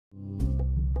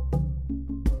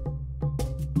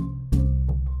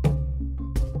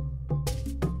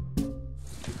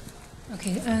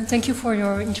Okay, thank you for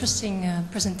your interesting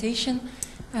presentation.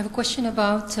 I have a question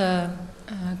about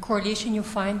correlation you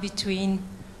find between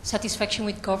satisfaction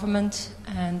with government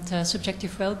and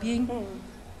subjective well-being.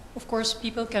 Of course,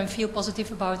 people can feel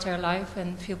positive about their life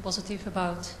and feel positive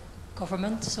about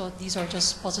government, so these are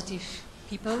just positive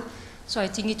people. So I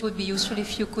think it would be useful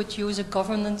if you could use a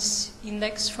governance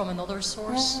index from another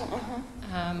source.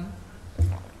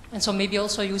 And so maybe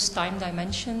also use time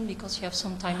dimension, because you have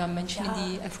some time dimension in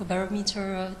the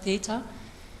Afrobarometer data.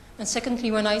 And secondly,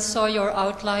 when I saw your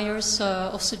outliers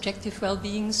of subjective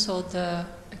well-being, so the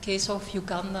case of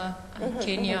Uganda,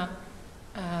 Kenya,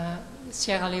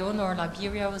 Sierra Leone or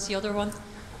Liberia was the other one,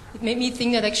 it made me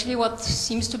think that actually what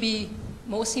seems to be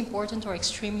most important or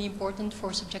extremely important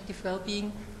for subjective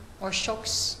well-being are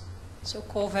shocks, so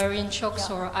covariant shocks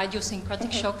or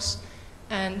idiosyncratic shocks.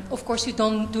 And of course, you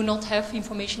do not have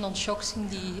information on shocks in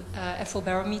the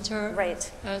Afrobarometer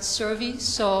survey.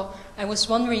 So I was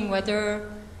wondering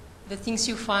whether the things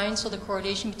you find, so the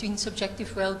correlation between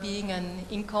subjective well-being and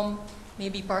income, may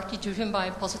be partly driven by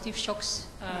positive shocks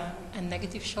and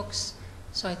negative shocks.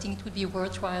 So I think it would be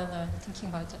worthwhile thinking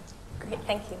about that. Great,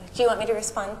 thank you. Do you want me to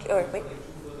respond? Or wait?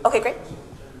 Okay, great.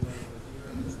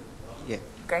 Yeah.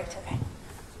 Great, okay.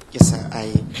 Yes, sir.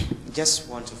 I just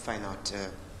want to find out,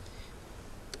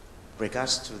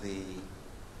 regards to the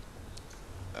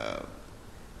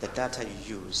data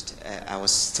you used, I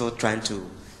was still trying to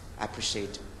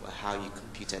appreciate how you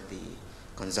computed the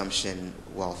consumption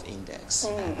wealth index.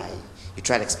 You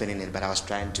tried explaining it, but I was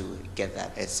trying to get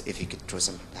that, if you could throw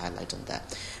some highlight on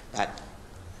that. But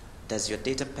does your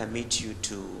data permit you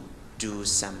to do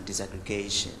some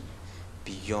disaggregation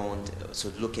beyond,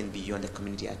 so looking beyond the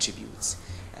community attributes?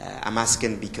 I'm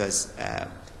asking because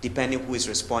depending who is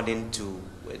responding to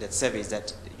the surveys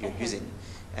that you're using,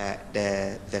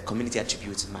 the community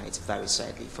attributes might vary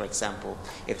slightly. For example,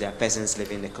 if there are persons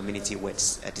living in a community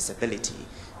with a disability,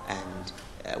 and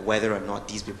whether or not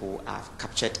these people are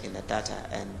captured in the data,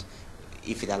 and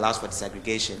if it allows for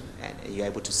disaggregation, and you're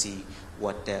able to see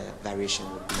what the variation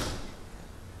would be.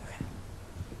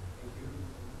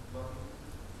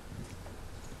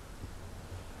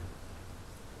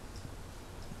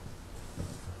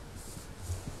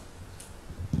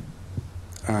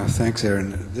 Thanks,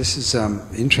 Erin. This is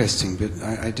interesting, but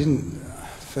I didn't.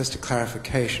 First, a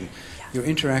clarification. Your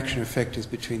interaction effect is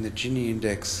between the Gini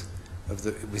index of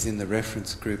within the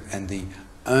reference group and the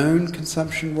own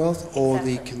consumption wealth, or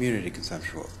the community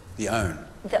consumption wealth? The own.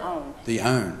 The own. The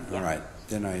own. All right.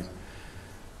 Then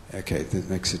okay, that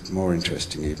makes it more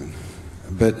interesting even.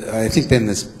 But I think then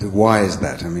why is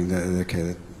that? I mean,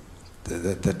 okay,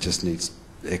 that just needs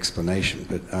explanation.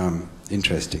 But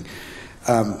interesting.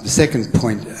 The second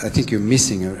point, I think you're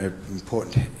missing an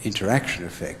important interaction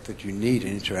effect, that you need an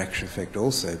interaction effect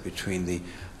also between the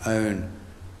own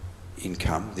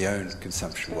income, the own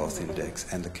consumption wealth index,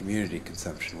 and the community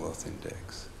consumption wealth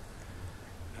index.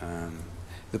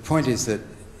 The point is that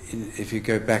if you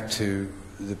go back to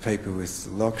the paper with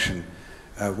Lokshin,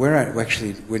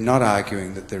 we're not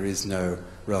arguing that there is no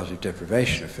relative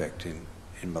deprivation effect in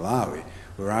Malawi.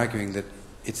 We're arguing that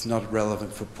it's not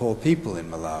relevant for poor people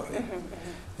in Malawi.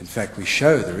 In fact, we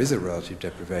show there is a relative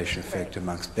deprivation effect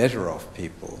amongst better off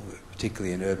people,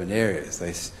 particularly in urban areas.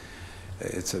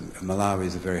 Malawi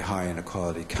is a very high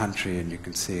inequality country, and you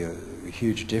can see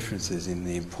huge differences in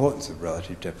the importance of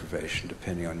relative deprivation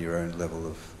depending on your own level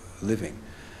of living.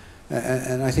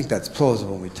 And I think that's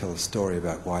plausible when we tell a story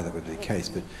about why that would be the case,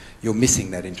 but you're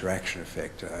missing that interaction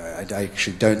effect. I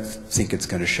actually don't think it's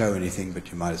going to show anything,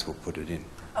 but you might as well put it in.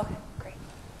 Okay, great.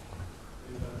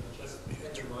 Just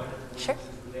a reminder, sure.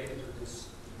 Related to this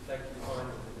effect you find in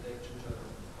the detection chart,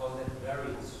 how that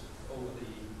varies over the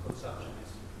consumption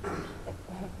distribution.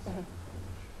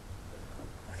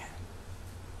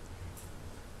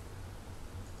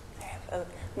 Okay.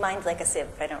 Mine's like a sieve.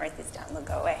 If I don't write these down, they'll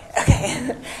go away.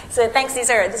 Okay. So thanks. These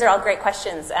are all great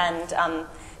questions, and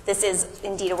this is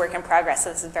indeed a work in progress.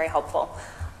 So this is very helpful.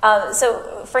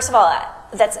 So first of all,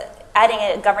 adding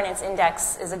a governance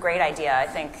index is a great idea. I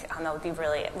think that would be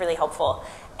really, really helpful.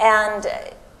 And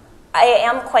I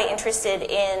am quite interested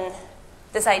in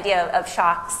this idea of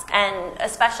shocks, and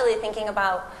especially thinking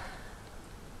about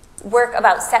work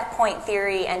about set point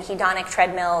theory and hedonic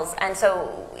treadmills. And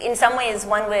so in some ways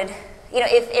one would,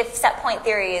 if set point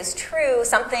theory is true,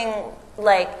 something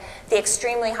like the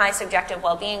extremely high subjective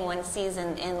well-being one sees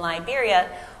in Liberia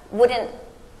wouldn't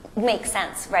make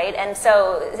sense, right? And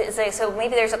so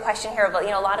maybe there's a question here about,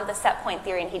 a lot of the set point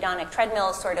theory and hedonic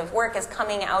treadmills sort of work is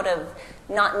coming out of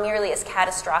not nearly as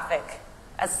catastrophic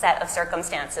set of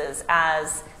circumstances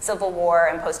as civil war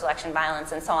and post-election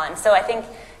violence and so on. So I think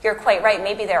you're quite right.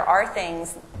 Maybe there are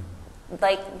things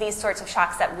like these sorts of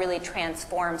shocks that really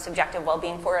transform subjective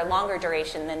well-being for a longer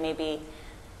duration than maybe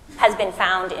has been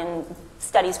found in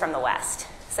studies from the West.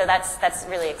 So that's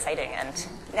really exciting, and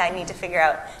I need to figure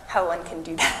out how one can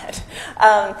do that.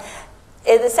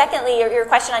 Secondly, your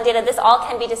question on data, this all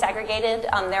can be disaggregated.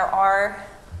 There are,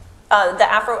 the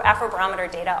Afrobarometer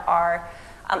data are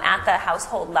at the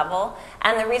household level,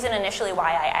 and the reason initially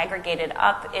why I aggregated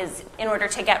up is in order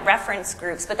to get reference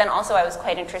groups, but then also I was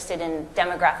quite interested in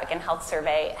demographic and health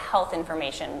survey, health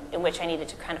information, in which I needed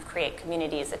to kind of create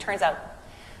communities. It turns out,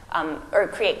 or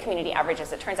create community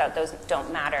averages. It turns out those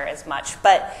don't matter as much.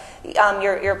 But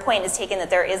your point is taken that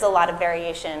there is a lot of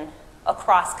variation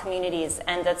across communities,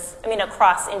 and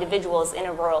across individuals in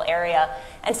a rural area.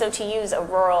 And so to use a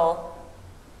rural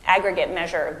aggregate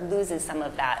measure loses some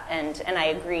of that, and I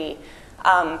agree.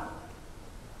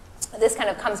 This kind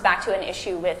of comes back to an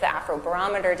issue with the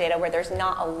Afrobarometer data where there's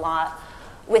not a lot,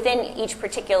 within each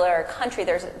particular country,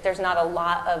 there's not a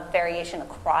lot of variation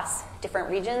across different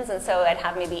regions, and so I'd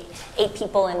have maybe 8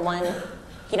 people in one,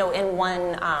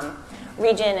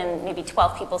 region and maybe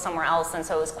 12 people somewhere else, and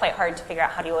so it was quite hard to figure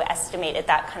out how do you estimate at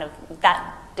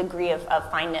that degree of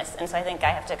fineness. And so I think I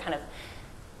have to kind of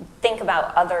think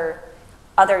about other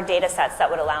data sets that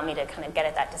would allow me to kind of get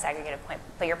at that disaggregated point.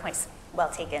 But your point's well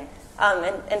taken.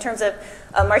 In terms of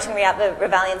Martin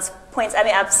Revalian's points, I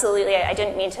mean, absolutely, I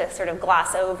didn't mean to sort of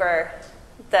gloss over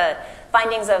the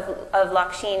findings of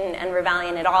Lakshin and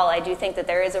Revalian at all. I do think that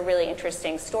there is a really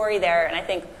interesting story there, and I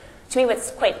think, to me,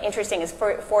 what's quite interesting is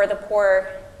for the poor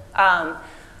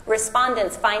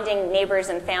respondents, finding neighbors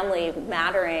and family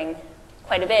mattering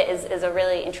quite a bit is a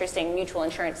really interesting mutual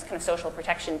insurance kind of social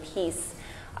protection piece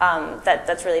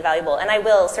that's really valuable. And I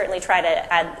will certainly try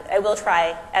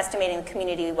estimating the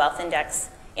community wealth index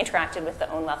interacted with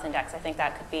the own wealth index. I think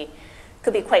that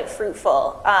could be quite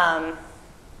fruitful.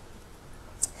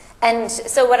 And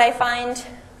so what I find,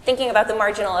 thinking about the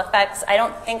marginal effects, I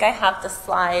don't think I have the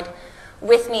slide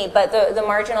with me, but the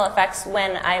marginal effects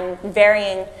when I'm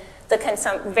varying the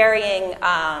consumption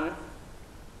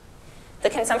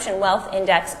wealth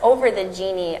index over the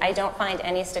Gini, I don't find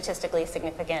any statistically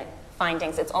significant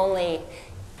findings. It's only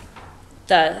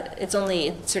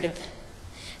sort of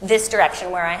this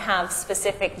direction where I have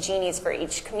specific Ginis for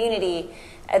each community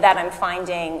that I'm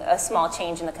finding a small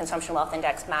change in the consumption wealth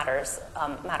index matters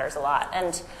a lot.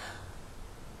 And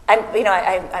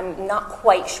I'm not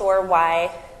quite sure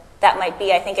why that might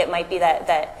be. I think it might be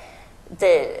that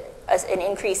an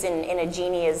increase in a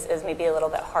Gini is maybe a little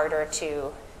bit harder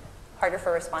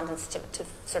for respondents to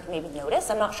sort of maybe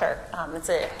notice. I'm not sure. It's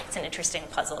an interesting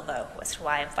puzzle, though, as to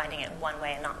why I'm finding it one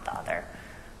way and not the other.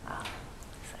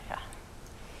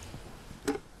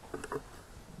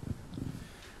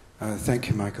 Thank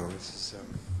you, Michael. This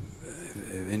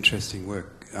is interesting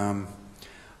work.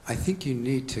 I think you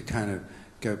need to kind of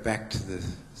go back to the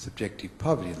subjective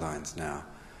poverty lines now.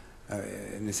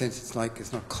 In a sense,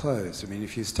 it's not closed. I mean,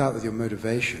 if you start with your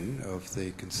motivation of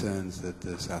the concerns that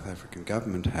the South African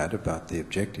government had about the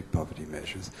objective poverty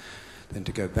measures, then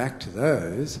to go back to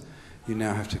those, you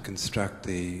now have to construct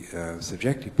the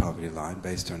subjective poverty line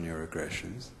based on your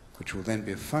regressions, which will then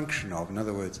be a function of, in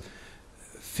other words,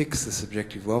 fix the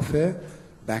subjective welfare,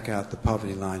 back out the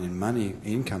poverty line in money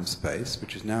income space,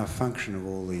 which is now a function of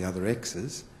all the other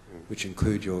X's, which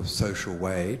include your social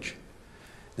wage.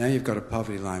 Now you've got a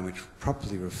poverty line which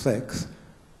properly reflects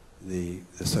the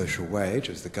social wage,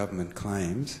 as the government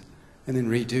claims, and then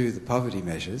redo the poverty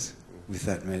measures with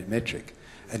that metric.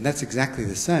 And that's exactly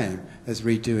the same as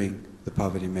redoing the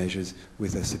poverty measures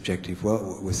with subjective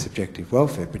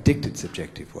welfare, predicted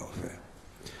subjective welfare.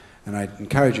 And I'd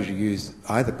encourage you to use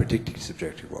either predicted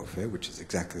subjective welfare, which is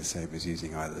exactly the same as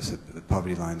using either the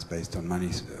poverty lines based on money,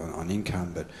 on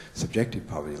income, but subjective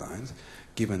poverty lines,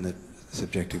 given that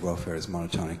subjective welfare is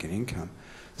monotonic in income.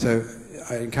 So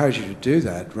I encourage you to do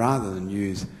that rather than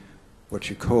use what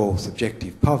you call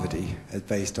subjective poverty as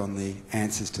based on the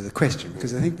answers to the question,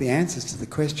 because I think the answers to the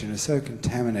question are so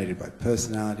contaminated by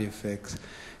personality effects,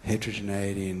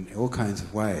 heterogeneity in all kinds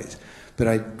of ways. But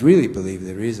I really believe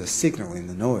there is a signal in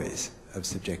the noise of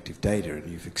subjective data, and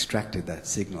you've extracted that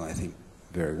signal, I think,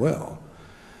 very well.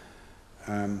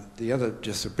 The other,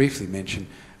 just to briefly mention,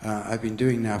 I've been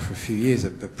doing now for a few years a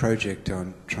project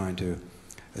on trying to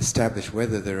establish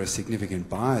whether there are significant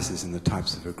biases in the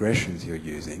types of regressions you're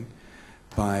using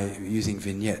by using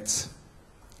vignettes.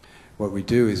 What we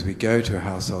do is we go to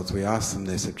households, we ask them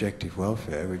their subjective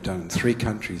welfare. We've done it in 3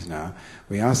 countries now.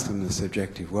 We ask them the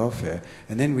subjective welfare,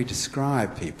 and then we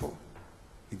describe people.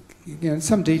 in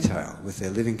some detail with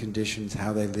their living conditions,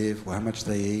 how they live, how much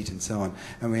they eat, and so on.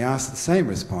 And we ask the same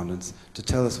respondents to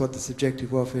tell us what the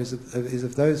subjective welfare is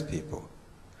of those people.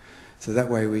 So that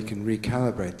way we can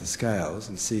recalibrate the scales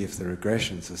and see if the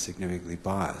regressions are significantly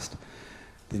biased.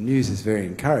 The news is very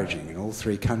encouraging. In all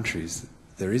 3 countries,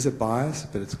 there is a bias,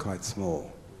 but it's quite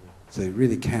small. So you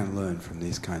really can learn from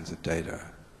these kinds of data.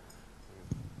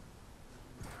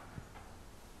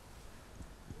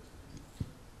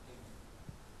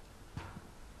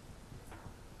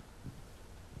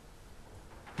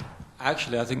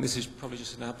 Actually, I think this is probably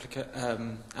just an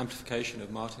amplification of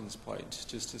Martin's point,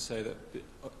 just to say that,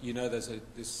 you know, there's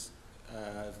this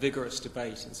vigorous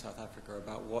debate in South Africa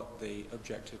about what the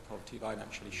objective poverty line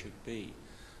actually should be.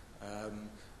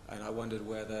 And I wondered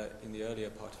whether, in the earlier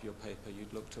part of your paper,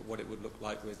 you'd looked at what it would look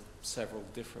like with several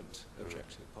different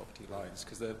objective poverty lines,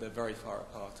 because they're very far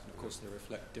apart, and of course they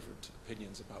reflect different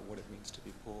opinions about what it means to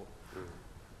be poor.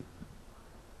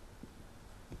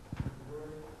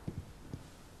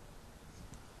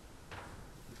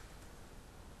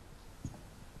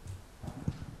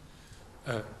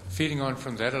 Feeding on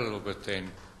from that a little bit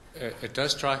then, it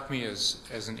does strike me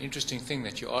as an interesting thing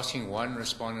that you're asking one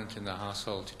respondent in the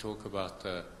household to talk about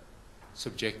the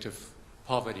subjective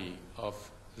poverty of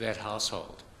that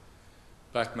household,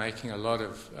 but making a lot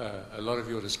of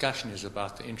your discussion is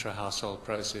about the intra-household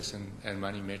process and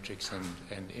money metrics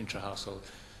and intra-household.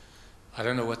 I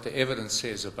don't know what the evidence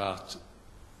says about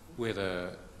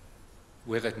whether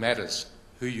it matters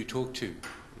who you talk to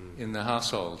in the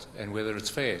household, and whether it's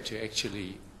fair to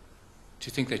actually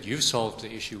think that you've solved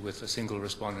the issue with a single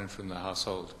respondent from the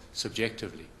household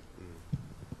subjectively.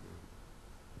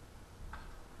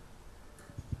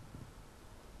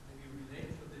 Maybe relate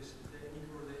to this, is there any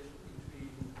correlation between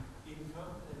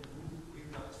income and who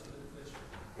replies to the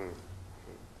question?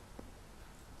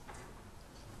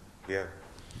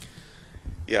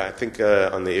 Yeah, I think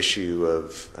on the issue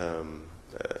of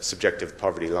subjective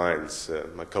poverty lines,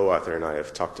 my co-author and I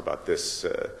have talked about this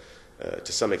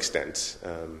to some extent.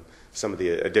 Some of the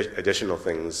additional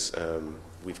things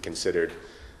we've considered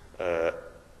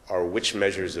are which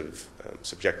measures of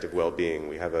subjective well-being.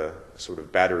 We have a sort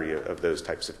of battery of those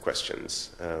types of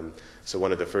questions. So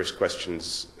one of the first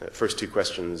two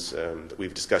questions that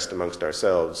we've discussed amongst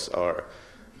ourselves are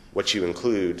what you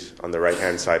include on the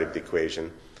right-hand side of the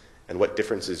equation and what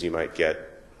differences you might get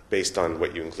based on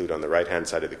what you include on the right-hand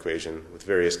side of the equation with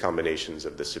various combinations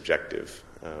of the subjective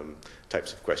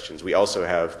types of questions. We also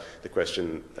have the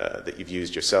question that you've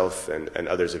used yourself and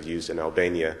others have used in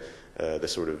Albania, the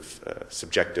sort of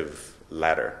subjective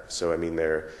ladder. So, I mean,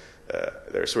 there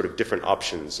are sort of different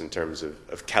options in terms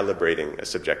of calibrating a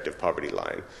subjective poverty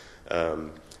line.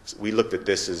 So we looked at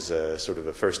this as a sort of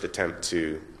a first attempt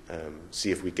to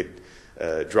see if we could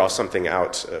draw something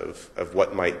out of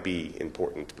what might be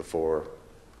important before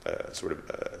sort of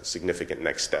a significant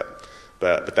next step.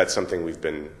 But that's something we've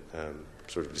been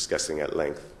sort of discussing at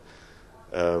length.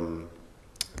 The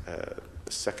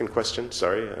second question,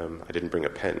 sorry, I didn't bring a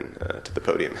pen to the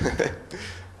podium. About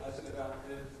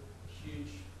the huge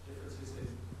differences in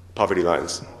poverty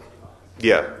lines.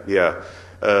 Yeah.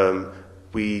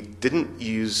 We didn't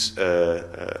use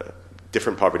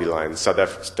different poverty lines.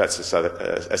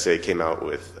 Stats essay came out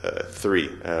with 3.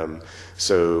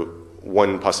 So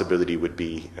one possibility would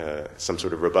be some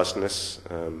sort of robustness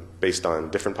based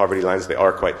on different poverty lines. They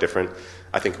are quite different.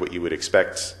 I think what you would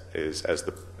expect is as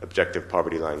the objective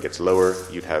poverty line gets lower,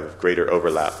 you'd have greater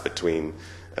overlap between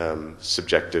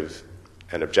subjective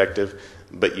and objective,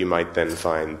 but you might then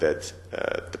find that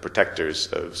the protectors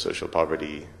of social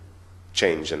poverty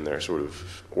change in their sort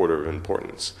of order of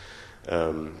importance.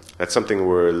 That's something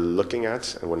we're looking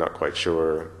at, and we're not quite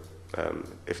sure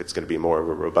if it's going to be more of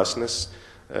a robustness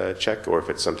check, or if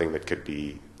it's something that could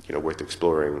be, worth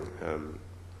exploring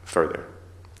further.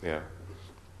 Yeah.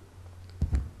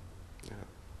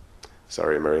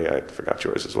 Sorry, Murray, I forgot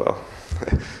yours as well.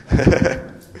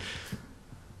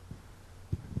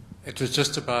 It was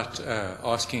just about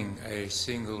asking a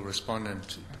single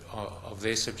respondent of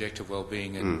their subjective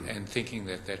well-being and thinking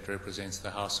that represents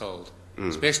the household,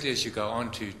 especially as you go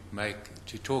on to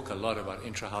talk a lot about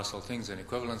intra-household things and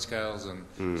equivalent scales and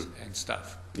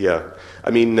stuff. Yeah,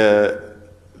 I mean,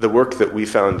 the work that we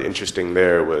found interesting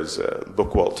there was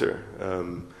Buchwalter,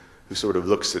 who sort of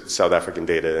looks at South African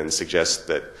data and suggests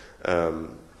that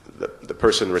the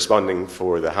person responding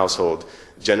for the household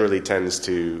generally tends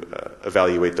to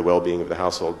evaluate the well-being of the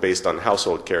household based on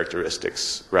household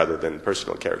characteristics rather than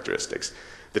personal characteristics.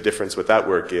 The difference with that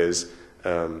work is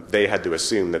they had to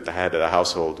assume that the head of the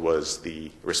household was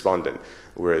the respondent,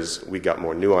 whereas we got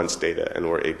more nuanced data and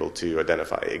were able to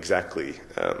identify exactly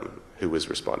who was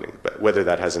responding. But whether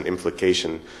that has an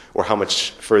implication or how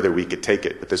much further we could take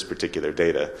it with this particular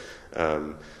data.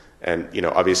 And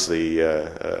obviously,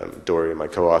 Dory, my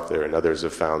co-author, and others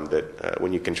have found that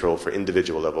when you control for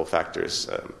individual level factors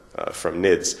from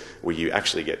NIDS, where you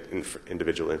actually get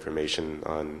individual information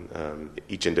on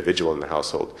each individual in the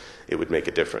household, it would make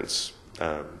a difference.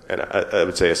 And I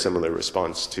would say a similar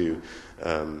response to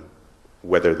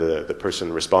whether the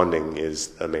person responding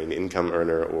is a main income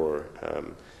earner or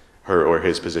her or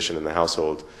his position in the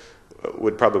household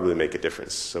would probably make a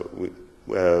difference. So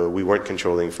we weren't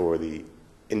controlling for the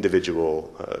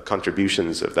individual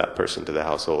contributions of that person to the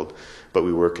household, but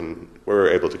we were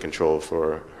able to control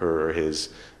for her or his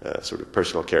sort of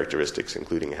personal characteristics,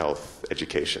 including health,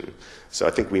 education. So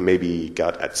I think we maybe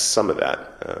got at some of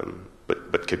that,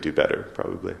 but could do better,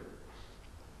 probably.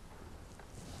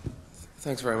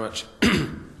 Thanks very much.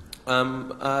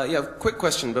 Yeah, quick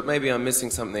question, but maybe I'm missing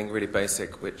something really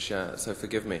basic, which, so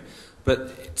forgive me. But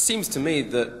it seems to me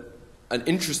that an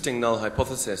interesting null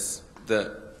hypothesis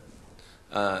that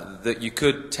that you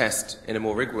could test in a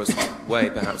more rigorous way,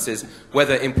 perhaps, is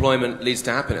whether employment leads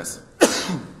to happiness.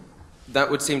 That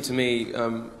would seem to me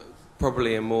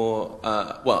probably a more,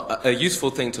 a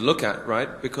useful thing to look at,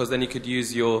 right? Because then you could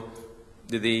use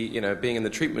being in the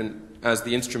treatment as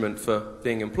the instrument for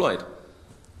being employed.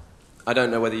 I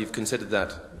don't know whether you've considered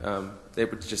that. It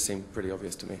would just seem pretty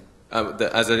obvious to me,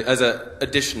 as an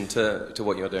addition to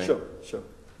what you're doing. Sure.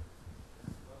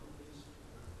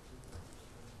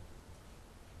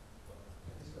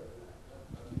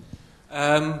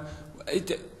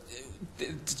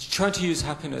 Trying to use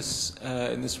happiness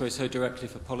in this way so directly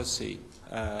for policy,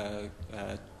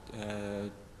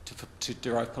 to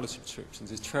derive policy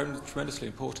prescriptions is tremendously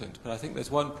important. But I think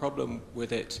there's one problem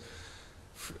with it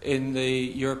in the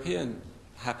European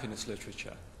happiness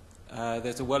literature.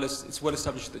 It's well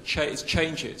established that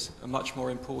changes are much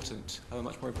more important, have a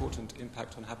much more important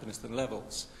impact on happiness than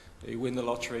levels. You win the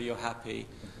lottery, you're happy.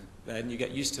 Then you get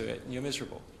used to it and you're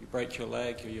miserable. You break your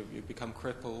leg, you become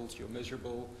crippled, you're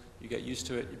miserable, you get used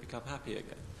to it, you become happy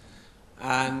again.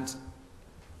 And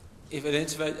if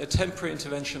a temporary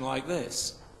intervention like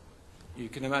this, you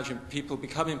can imagine people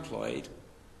become employed,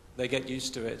 they get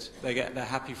used to it, they're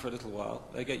happy for a little while,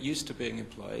 they get used to being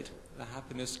employed, the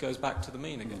happiness goes back to the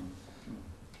mean again.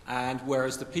 And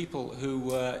whereas the people who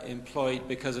were employed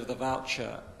because of the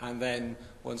voucher and then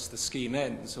once the scheme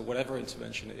ends, or whatever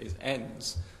intervention it is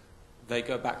ends, they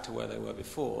go back to where they were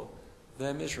before,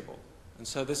 they're miserable. And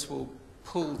so this will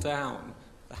pull down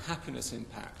the happiness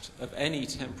impact of any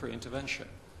temporary intervention.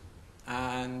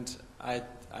 And I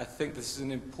think this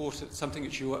is something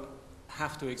that you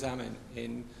have to examine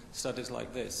in studies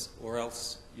like this, or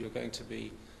else you're going to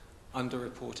be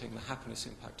underreporting the happiness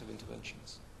impact of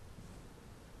interventions.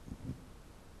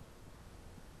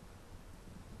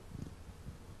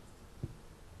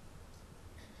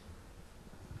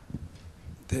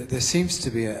 There seems to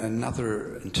be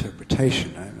another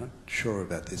interpretation. I'm not sure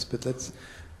about this, but let's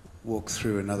walk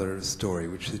through another story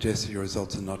which suggests that your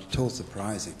results are not at all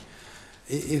surprising.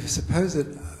 If suppose that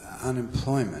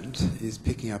unemployment is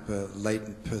picking up a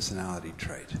latent personality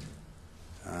trait,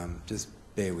 just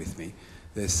bear with me.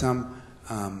 There's some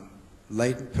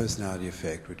latent personality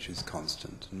effect which is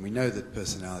constant, and we know that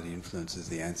personality influences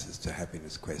the answers to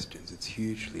happiness questions. It's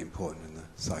hugely important in the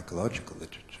psychological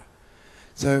literature.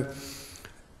 So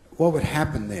what would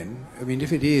happen then? I mean,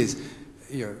 if it is,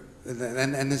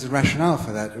 and there's a rationale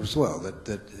for that as well,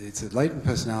 that it's a latent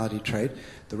personality trait.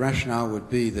 The rationale would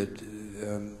be that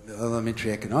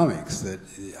elementary economics, that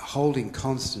holding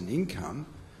constant income,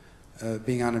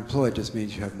 being unemployed just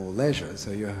means you have more leisure,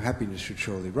 so your happiness should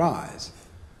surely rise.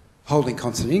 Holding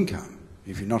constant income,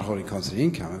 if you're not holding constant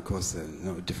income, of course,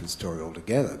 there's a different story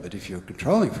altogether, but if you're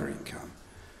controlling for income,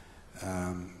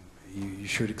 you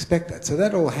should expect that. So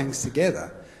that all hangs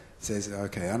together. Says,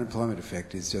 okay, unemployment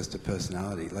effect is just a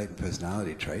latent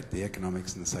personality trait. The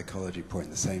economics and the psychology point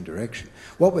in the same direction.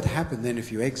 What would happen then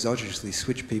if you exogenously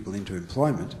switch people into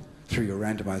employment through your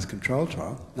randomized control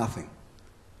trial? Nothing.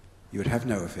 You would have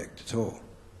no effect at all.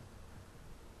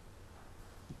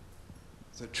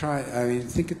 So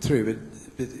think it through, but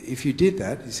if you did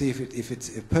that, you see, if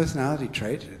it's a personality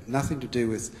trait, nothing to do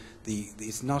with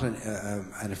it's not an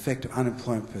effect of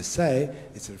unemployment per se,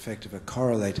 it's an effect of a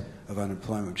correlate of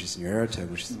unemployment, which is in your error term,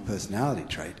 which is the personality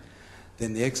trait,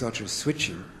 then the exogenous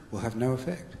switching will have no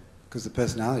effect, because the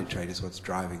personality trait is what's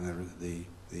driving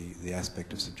the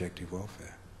aspect of subjective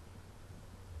welfare.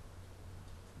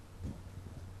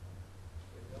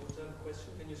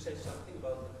 question. Can you say something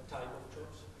about the type of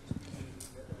jobs? I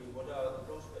mean, what are the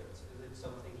prospects? Is it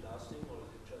something lasting or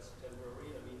is it just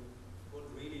temporary? I mean, what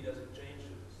really does it change to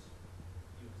this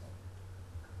youth?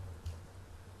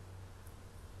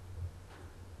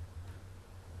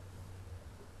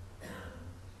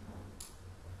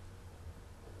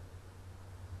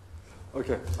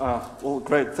 Okay. Well,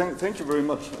 great. Thank you very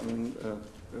much. I mean,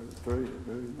 very,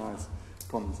 very nice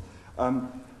comments.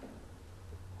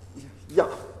 Yeah.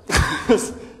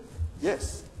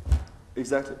 Yes.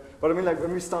 Exactly. But I mean, like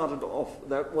when we started off,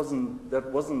 that wasn't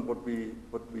what we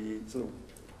sort of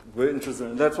were interested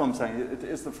in. That's what I'm saying. It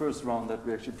is the first round that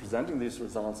we're actually presenting these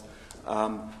results,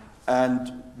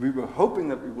 and we were hoping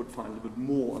that we would find a little bit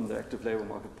more on the active labour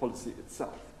market policy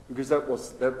itself, because that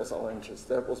was our interest.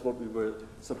 That was what we were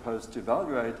supposed to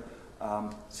evaluate.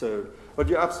 But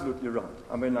you're absolutely right.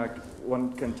 I mean, like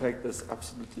one can take this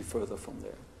absolutely further from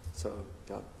there. So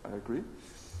yeah, I agree.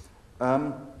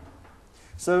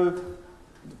 So,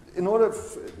 in order,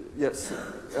 yes,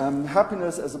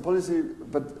 happiness as a policy,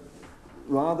 but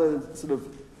rather sort of,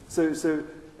 so,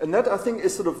 and that I think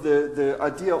is sort of the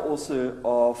idea also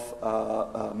of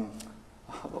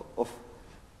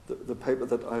the paper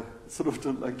that I sort of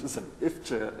don't like to say, if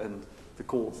chair and the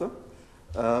co-author,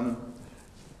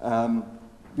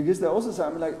 because they also say, I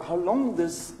mean, like how long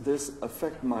this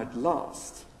effect might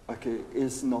last, okay,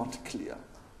 is not clear,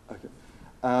 okay.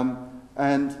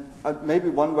 And maybe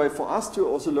one way for us to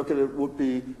also look at it would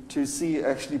be to see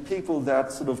actually people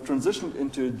that sort of transitioned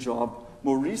into a job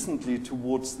more recently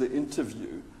towards the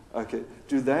interview. Okay,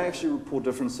 do they actually report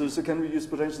differences? So can we use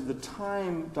potentially the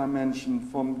time dimension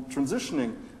from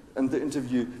transitioning and the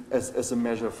interview as a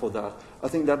measure for that? I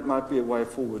think that might be a way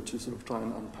forward to sort of try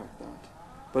and unpack that.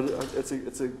 But it's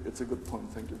a good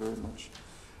point. Thank you very much.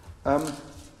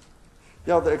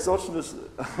 Yeah, the exogenous.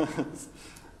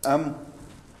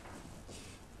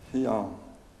 Yeah,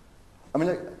 I mean,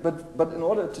 like, but in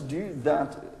order to do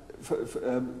that,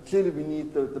 clearly we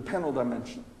need the panel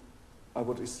dimension, I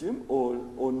would assume,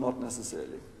 or not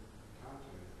necessarily.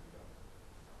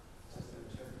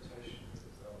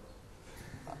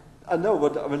 I know,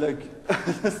 but I mean, like,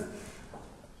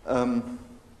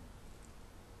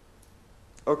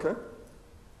 okay.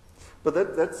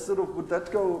 But that's sort of, would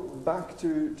that go back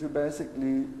to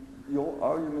basically your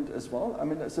argument as well? I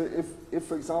mean, so if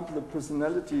for example, the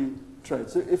personality trait,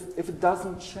 so if it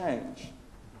doesn't change,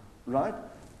 right?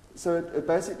 So it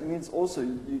basically means also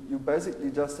you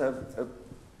basically just have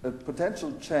a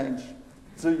potential change.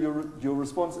 So your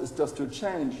response is just to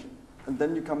change, and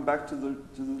then you come back to the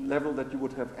level that you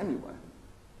would have anyway.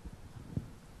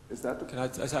 Is that?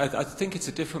 I think it's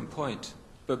a different point.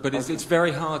 But it's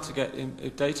very hard to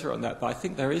get data on that. But I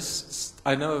think there is,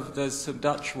 I know there's some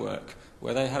Dutch work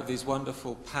where they have these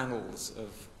wonderful panels of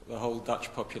the whole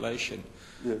Dutch population,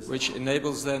 yes, which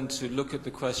enables them to look at the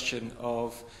question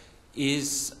of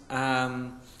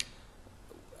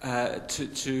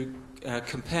to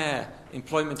compare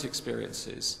employment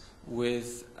experiences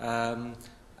with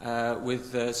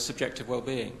subjective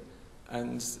well-being.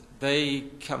 And they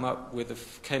came up with a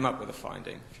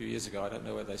finding a few years ago, I don't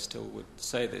know whether they still would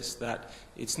say this, that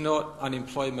it's not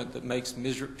unemployment that makes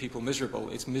people miserable,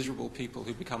 it's miserable people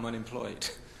who become unemployed,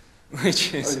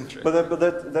 which is interesting.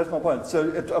 But that's my point.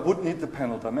 So I would need the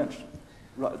panel dimension,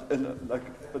 right? And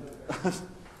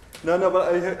no,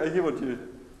 but I hear what you...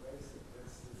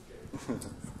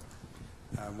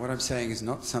 What I'm saying is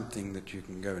not something that you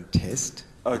can go and test.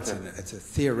 Okay. It's a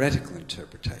theoretical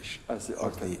interpretation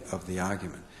okay, of the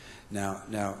argument. Now,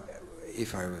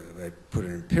 if I put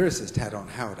an empiricist hat on,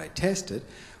 how would I test it?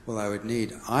 Well, I would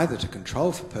need either to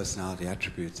control for personality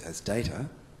attributes as data,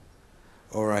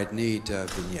 or I'd need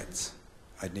vignettes.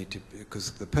 I'd need to,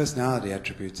 because the personality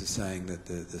attributes are saying that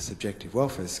the subjective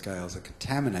welfare scales are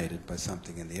contaminated by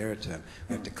something in the error term.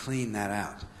 We have to clean that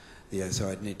out. So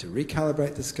I'd need to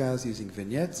recalibrate the scales using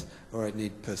vignettes, or I'd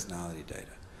need personality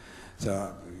data.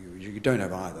 So you don't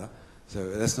have either. So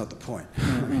that's not the point.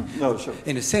 No, sure.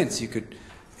 In a sense, you could,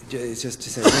 it's just to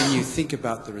say, when you think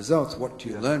about the results, what do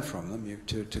you learn from them?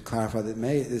 To clarify that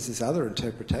there's this other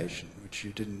interpretation which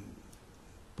you didn't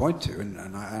point to,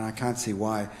 and I can't see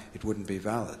why it wouldn't be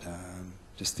valid,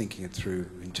 just thinking it through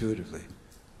intuitively.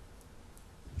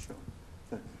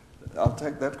 Sure. I'll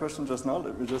take that question just now.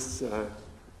 Let me just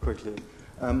quickly.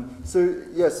 So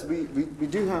yes, we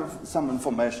do have some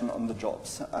information on the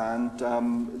jobs, and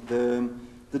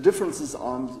the differences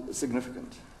aren't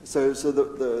significant. So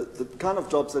the kind of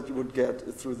jobs that you would get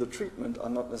through the treatment are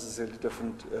not necessarily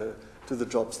different to the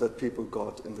jobs that people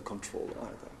got in the control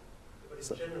either. But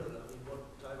in general, I mean, what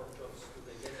type of jobs do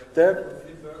they get? They're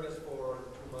flip burgers for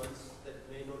 2 months that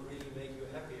may not really make you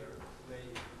happier.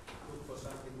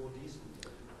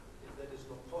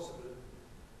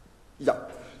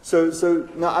 So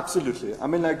no, absolutely. I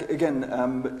mean, like again,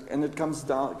 and it comes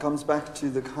back to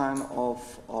the kind of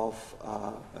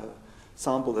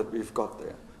sample that we've got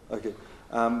there. Okay,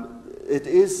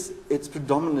 it's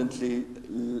predominantly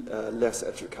less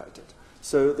educated.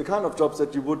 So the kind of jobs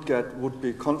that you would get would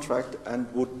be contract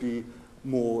and would be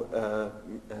more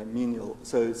menial.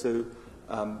 So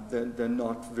they're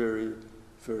not very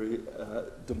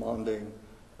demanding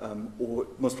or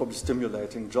most probably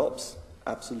stimulating jobs.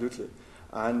 Absolutely.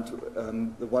 And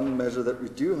the one measure that we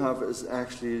do have is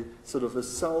actually sort of a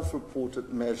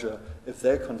self-reported measure if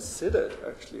they're considered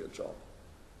actually a job.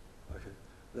 Okay,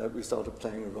 that we started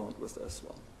playing around with as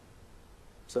well.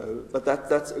 So, but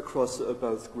that's across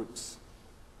both groups.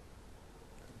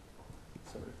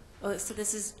 Sorry. Well, so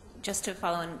this is just to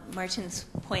follow on Martin's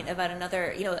point about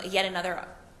another, yet another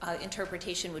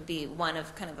interpretation would be one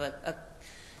of kind of a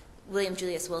William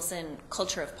Julius Wilson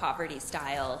culture of poverty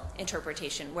style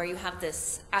interpretation, where you have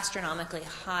this astronomically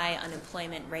high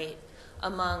unemployment rate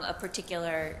among a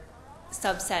particular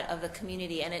subset of the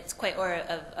community, and it's quite, or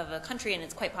of a country, and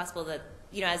it's quite possible that,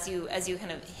 as you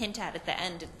kind of hint at the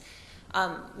end,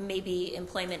 maybe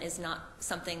employment is not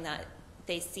something that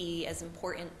they see as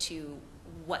important to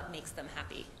what makes them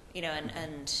happy,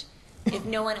 and if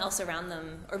no one else around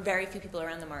them, or very few people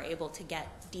around them, are able to get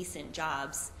decent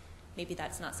jobs, maybe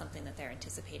that's not something that they're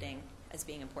anticipating as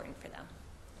being important for them.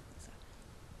 So.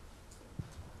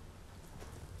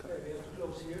 Okay, we have to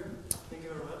close here. Thank you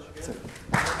very much again.